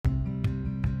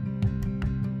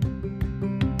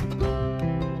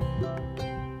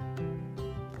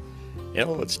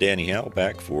Hello, it's Danny Howell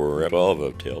back for 12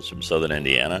 of Tales from Southern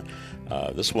Indiana.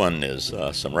 This one is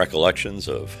some recollections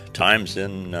of times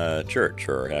in church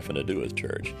or having to do with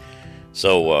church.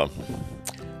 So,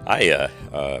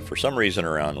 for some reason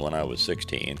around when I was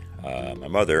 16, my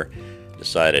mother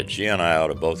decided she and I ought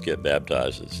to both get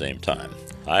baptized at the same time.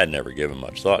 I had never given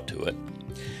much thought to it,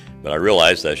 but I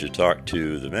realized I should talk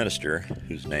to the minister,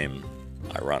 whose name,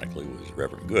 ironically, was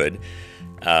Reverend Good,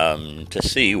 to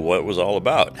see what it was all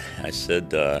about. I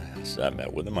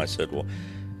met with him. I said, well,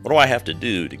 what do I have to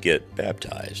do to get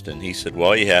baptized? And he said,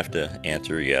 well, you have to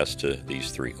answer yes to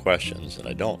these three questions. And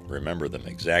I don't remember them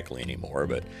exactly anymore,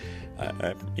 but,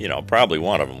 probably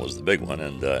one of them was the big one.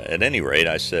 And at any rate,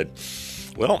 I said,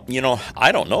 well,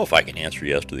 I don't know if I can answer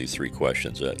yes to these three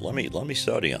questions. Let me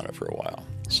study on it for a while.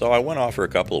 So I went off for a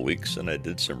couple of weeks, and I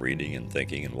did some reading and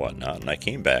thinking and whatnot, and I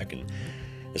came back, and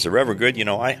I said, Reverend Good,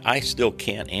 I still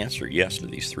can't answer yes to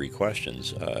these three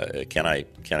questions. Can I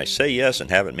say yes and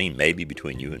have it mean maybe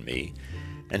between you and me?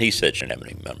 And he said, shouldn't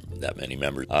have that many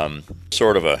members.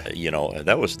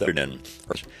 That was the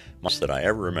months that I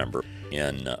ever remember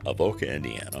in Avoca,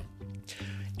 Indiana.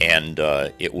 And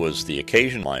it was the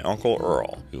occasion of my Uncle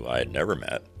Earl, who I had never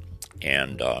met.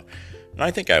 And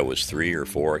I think I was 3 or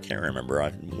 4, I can't remember.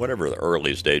 Whatever the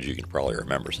earliest age, you can probably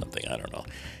remember something, I don't know.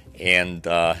 And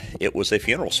it was a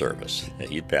funeral service.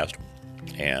 He'd passed,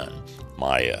 and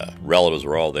my relatives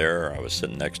were all there. I was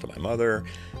sitting next to my mother.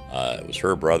 It was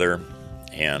her brother,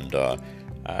 and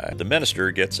the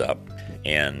minister gets up,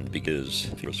 and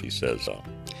because he says,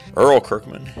 Earl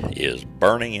Kirkman is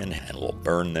burning in and will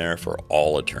burn there for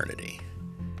all eternity.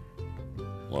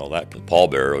 Well, that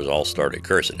pallbearers all started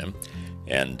cursing him,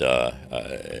 and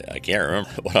I can't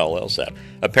remember what all else happened.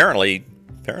 Apparently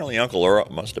Uncle Earl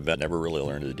must have never really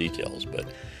learned the details, but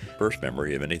first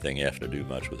memory of anything having to do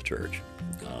much with church.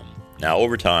 Now,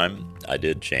 over time, I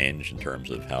did change in terms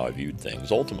of how I viewed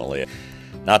things. Ultimately,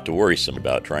 not to worry some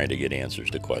about trying to get answers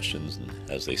to questions. And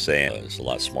as they say, it's a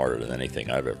lot smarter than anything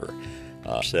I've ever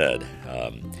said.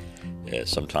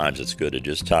 Sometimes it's good to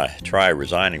just try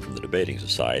resigning from the debating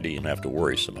society and not have to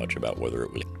worry so much about whether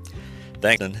it was.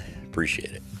 Thanks and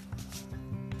appreciate it.